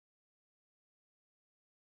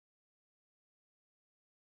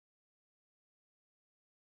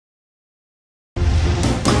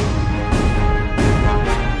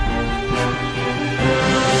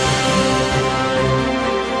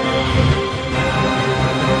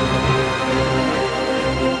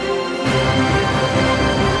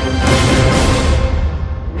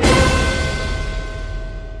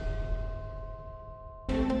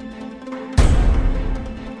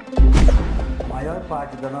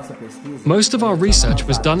Most of our research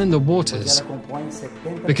was done in the waters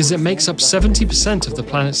because it makes up 70% of the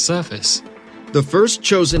planet's surface. The first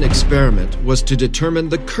chosen experiment was to determine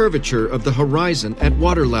the curvature of the horizon at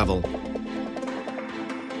water level.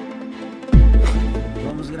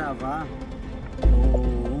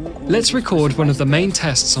 Let's record one of the main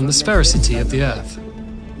tests on the sphericity of the Earth.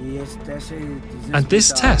 And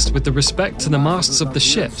this test with respect to the masts of the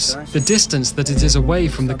ships, the distance that it is away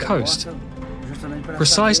from the coast,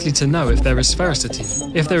 precisely to know if there is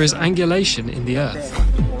sphericity, if there is angulation in the Earth.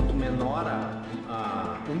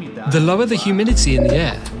 The lower the humidity in the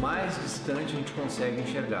air,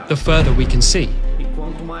 the further we can see.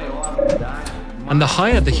 And the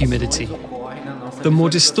higher the humidity, the more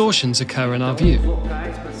distortions occur in our view.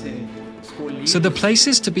 So the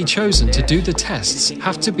places to be chosen to do the tests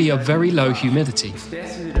have to be of very low humidity.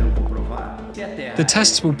 The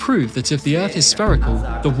tests will prove that if the Earth is spherical,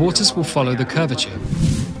 the waters will follow the curvature.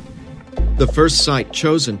 The first site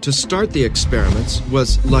chosen to start the experiments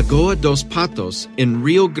was Lagoa dos Patos in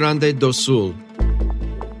Rio Grande do Sul.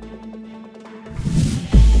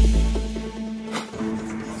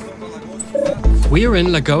 We are in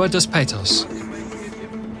Lagoa dos Patos,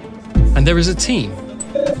 and there is a team.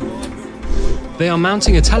 They are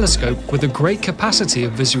mounting a telescope with a great capacity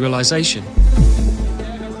of visualization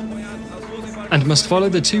and must follow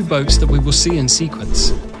the two boats that we will see in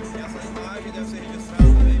sequence.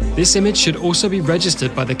 This image should also be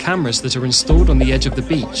registered by the cameras that are installed on the edge of the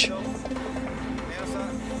beach.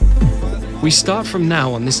 We start from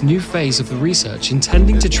now on this new phase of the research,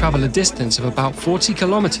 intending to travel a distance of about 40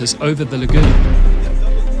 kilometers over the lagoon,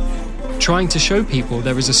 trying to show people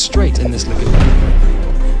there is a strait in this lagoon.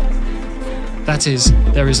 That is,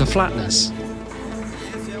 there is a flatness.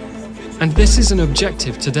 And this is an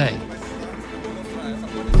objective today.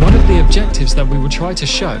 One of the objectives that we will try to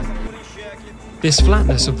show, this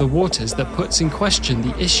flatness of the waters that puts in question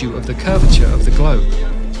the issue of the curvature of the globe.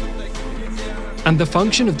 And the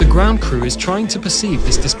function of the ground crew is trying to perceive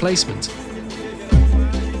this displacement,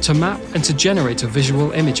 to map and to generate a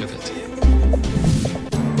visual image of it.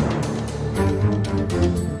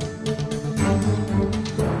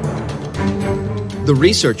 The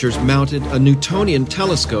researchers mounted a Newtonian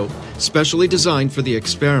telescope specially designed for the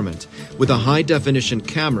experiment, with a high-definition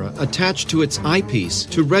camera attached to its eyepiece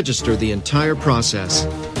to register the entire process.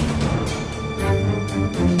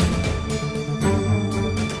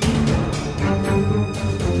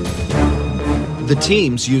 The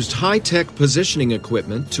teams used high-tech positioning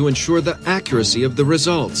equipment to ensure the accuracy of the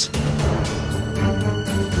results.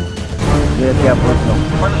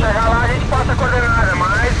 Quando chegar lá, a gente passa a coordenada,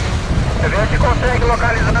 mas a gente consegue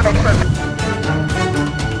localizar aqui.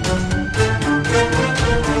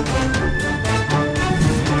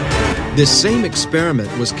 This same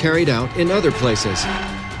experiment was carried out in other places.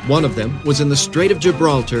 One of them was in the Strait of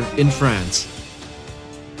Gibraltar in France.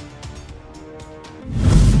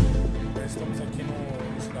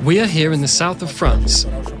 We are here in the south of France,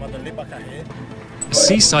 a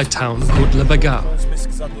seaside town called Lagoa.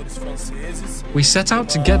 We set out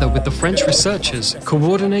together with the French researchers,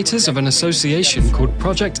 coordinators of an association called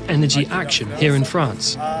Project Energy Action here in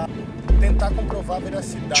France,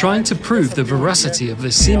 trying to prove the veracity of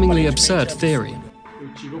this seemingly absurd theory.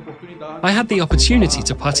 I had the opportunity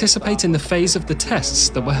to participate in the phase of the tests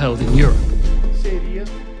that were held in Europe.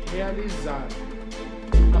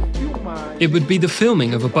 It would be the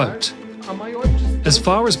filming of a boat, as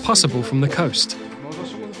far as possible from the coast.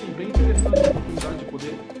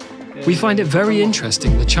 We find it very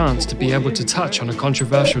interesting the chance to be able to touch on a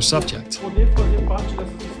controversial subject,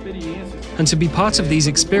 and to be part of these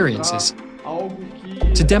experiences,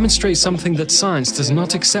 to demonstrate something that science does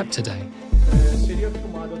not accept today.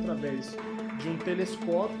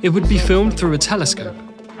 It would be filmed through a telescope.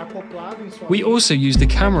 We also used a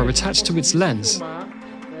camera attached to its lens,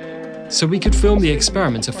 so we could film the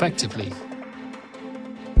experiment effectively.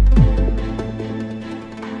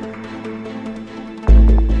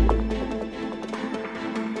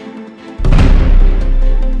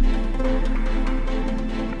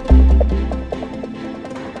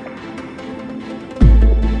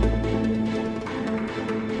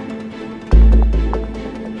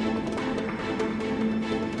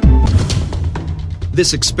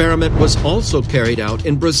 This experiment was also carried out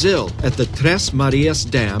in Brazil at the Três Marias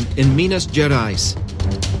Dam in Minas Gerais.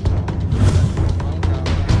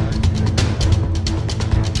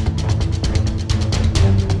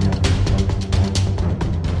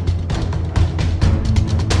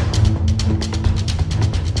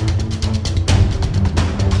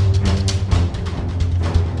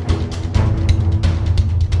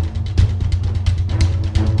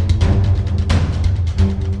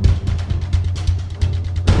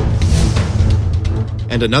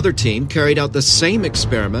 And another team carried out the same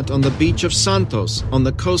experiment on the beach of Santos, on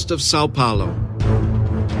the coast of Sao Paulo.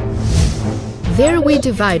 There we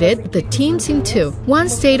divided the teams in two. One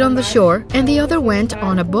stayed on the shore and the other went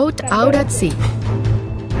on a boat out at sea.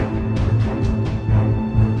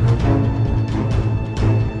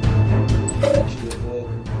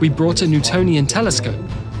 We brought a Newtonian telescope.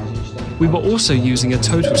 We were also using a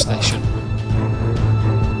total station.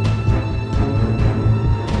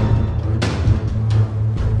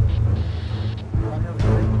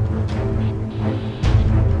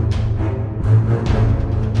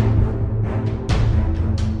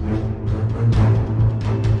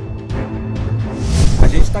 A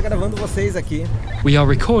gente está gravando vocês aqui. We are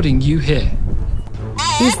recording you here.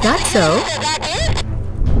 Is that so?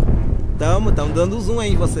 Tamo dando zoom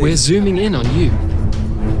aí em vocês. We're zooming in on you.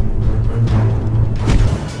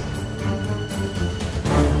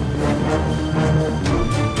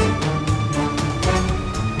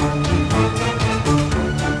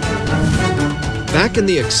 Back in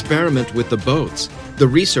the experiment with the boats, the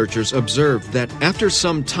researchers observed that after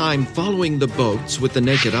some time following the boats with the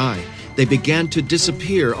naked eye, they began to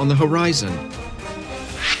disappear on the horizon.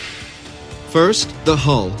 First, the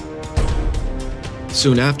hull.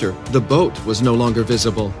 Soon after, the boat was no longer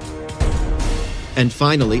visible. And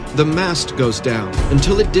finally, the mast goes down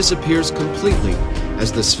until it disappears completely,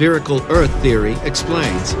 as the spherical Earth theory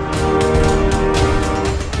explains.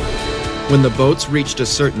 When the boats reached a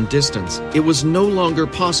certain distance, it was no longer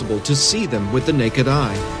possible to see them with the naked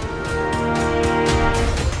eye.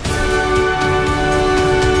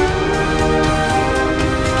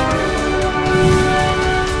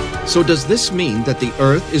 So does this mean that the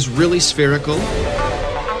Earth is really spherical?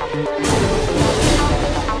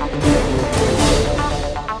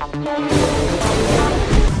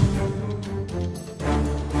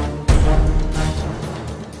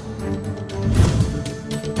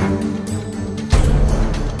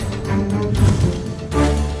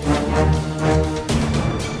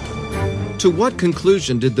 To what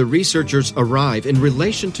conclusion did the researchers arrive in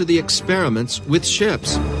relation to the experiments with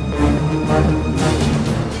ships?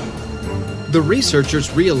 The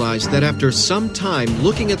researchers realized that after some time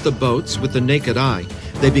looking at the boats with the naked eye,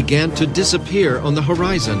 they began to disappear on the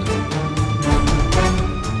horizon.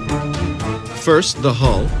 First, the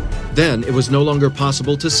hull, then it was no longer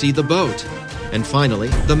possible to see the boat, and finally,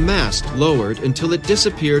 the mast lowered until it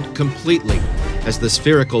disappeared completely, as the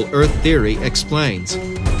spherical Earth theory explains.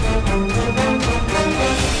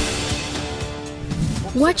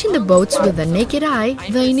 Watching the boats with the naked eye,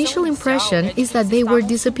 the initial impression is that they were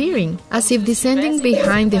disappearing, as if descending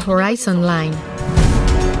behind the horizon line.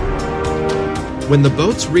 When the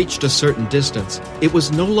boats reached a certain distance, it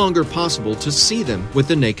was no longer possible to see them with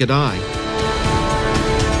the naked eye.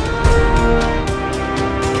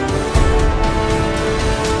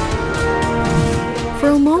 For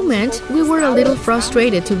a moment, we were a little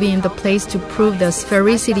frustrated to be in the place to prove the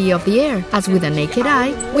sphericity of the air, as with a naked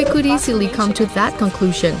eye, we could easily come to that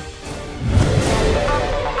conclusion.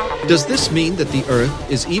 Does this mean that the Earth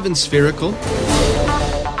is even spherical?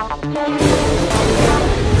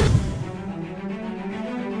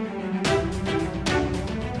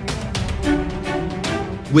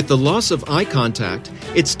 With the loss of eye contact,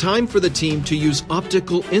 it's time for the team to use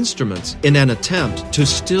optical instruments in an attempt to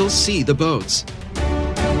still see the boats.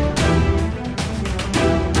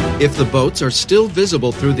 If the boats are still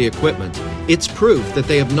visible through the equipment, it's proof that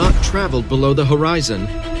they have not traveled below the horizon.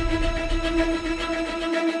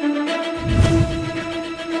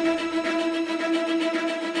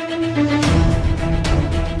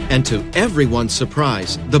 And to everyone's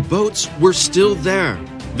surprise, the boats were still there,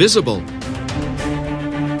 visible.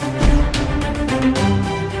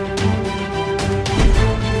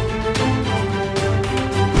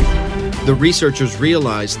 The researchers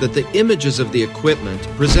realized that the images of the equipment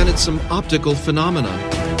presented some optical phenomena.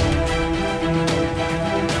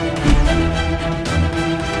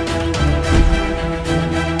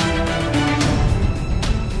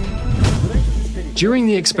 During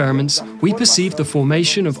the experiments, we perceived the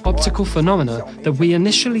formation of optical phenomena that we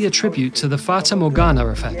initially attribute to the Fata Morgana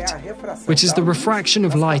effect, which is the refraction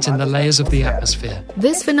of light in the layers of the atmosphere.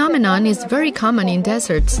 This phenomenon is very common in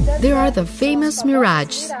deserts. There are the famous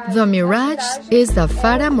mirages. The mirage is the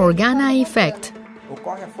Fata Morgana effect.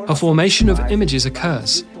 A formation of images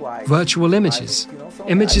occurs, virtual images,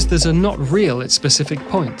 images that are not real at specific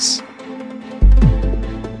points.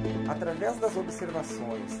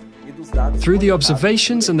 Through the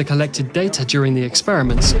observations and the collected data during the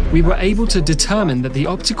experiments, we were able to determine that the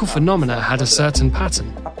optical phenomena had a certain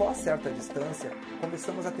pattern.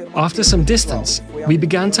 After some distance, we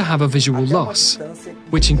began to have a visual loss.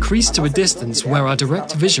 which increased to a distance where our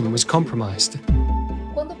direct vision was compromised.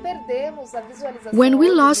 When we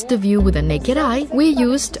lost the view with the naked eye, we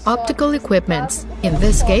used optical equipment, in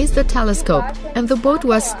this case the telescope, and the boat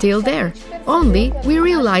was still there. Only we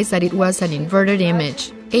realized that it was an inverted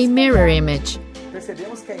image, a mirror image.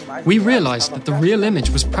 We realized that the real image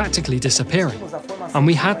was practically disappearing, and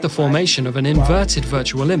we had the formation of an inverted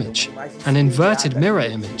virtual image, an inverted mirror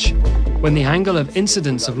image, when the angle of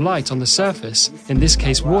incidence of light on the surface, in this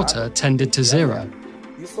case water, tended to zero.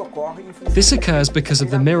 This occurs because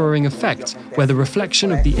of the mirroring effect, where the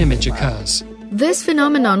reflection of the image occurs. This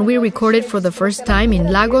phenomenon we recorded for the first time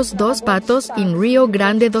in Lagos dos Patos in Rio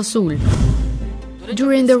Grande do Sul.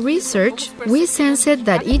 During the research, we sensed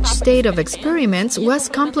that each state of experiments was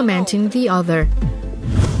complementing the other.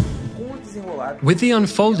 With the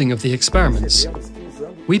unfolding of the experiments,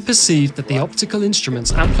 we perceived that the optical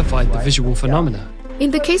instruments amplified the visual phenomena.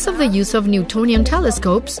 In the case of the use of Newtonian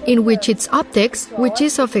telescopes, in which its optics, which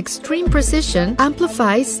is of extreme precision,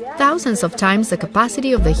 amplifies thousands of times the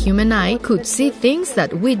capacity of the human eye, could see things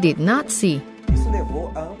that we did not see.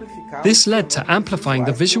 This led to amplifying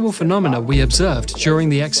the visual phenomena we observed during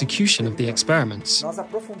the execution of the experiments.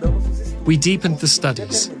 We deepened the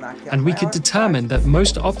studies, and we could determine that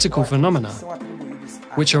most optical phenomena,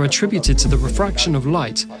 which are attributed to the refraction of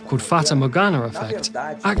light, called Fata Morgana effect,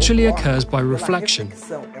 actually occurs by reflection.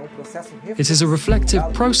 It is a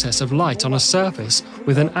reflective process of light on a surface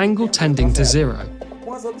with an angle tending to zero.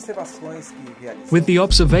 With the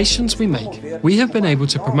observations we make, we have been able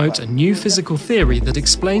to promote a new physical theory that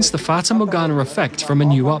explains the Fata Morgana effect from a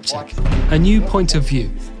new optic, a new point of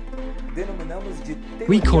view.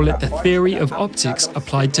 We call it the theory of optics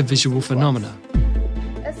applied to visual phenomena.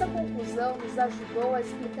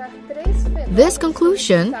 This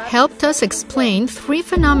conclusion helped us explain three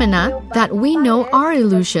phenomena that we know are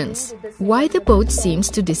illusions. Why the boat seems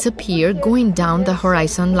to disappear going down the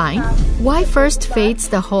horizon line, why first fades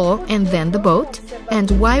the hull and then the boat,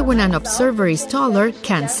 and why when an observer is taller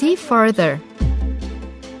can see farther.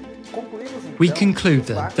 We conclude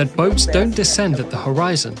then that boats don't descend at the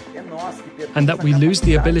horizon, and that we lose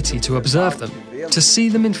the ability to observe them, to see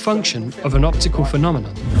them in function of an optical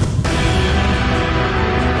phenomenon.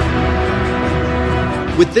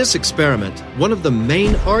 With this experiment, one of the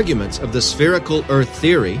main arguments of the spherical Earth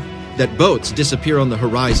theory, that boats disappear on the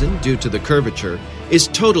horizon due to the curvature, is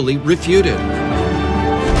totally refuted.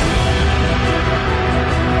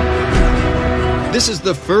 This is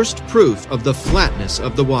the first proof of the flatness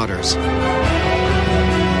of the waters.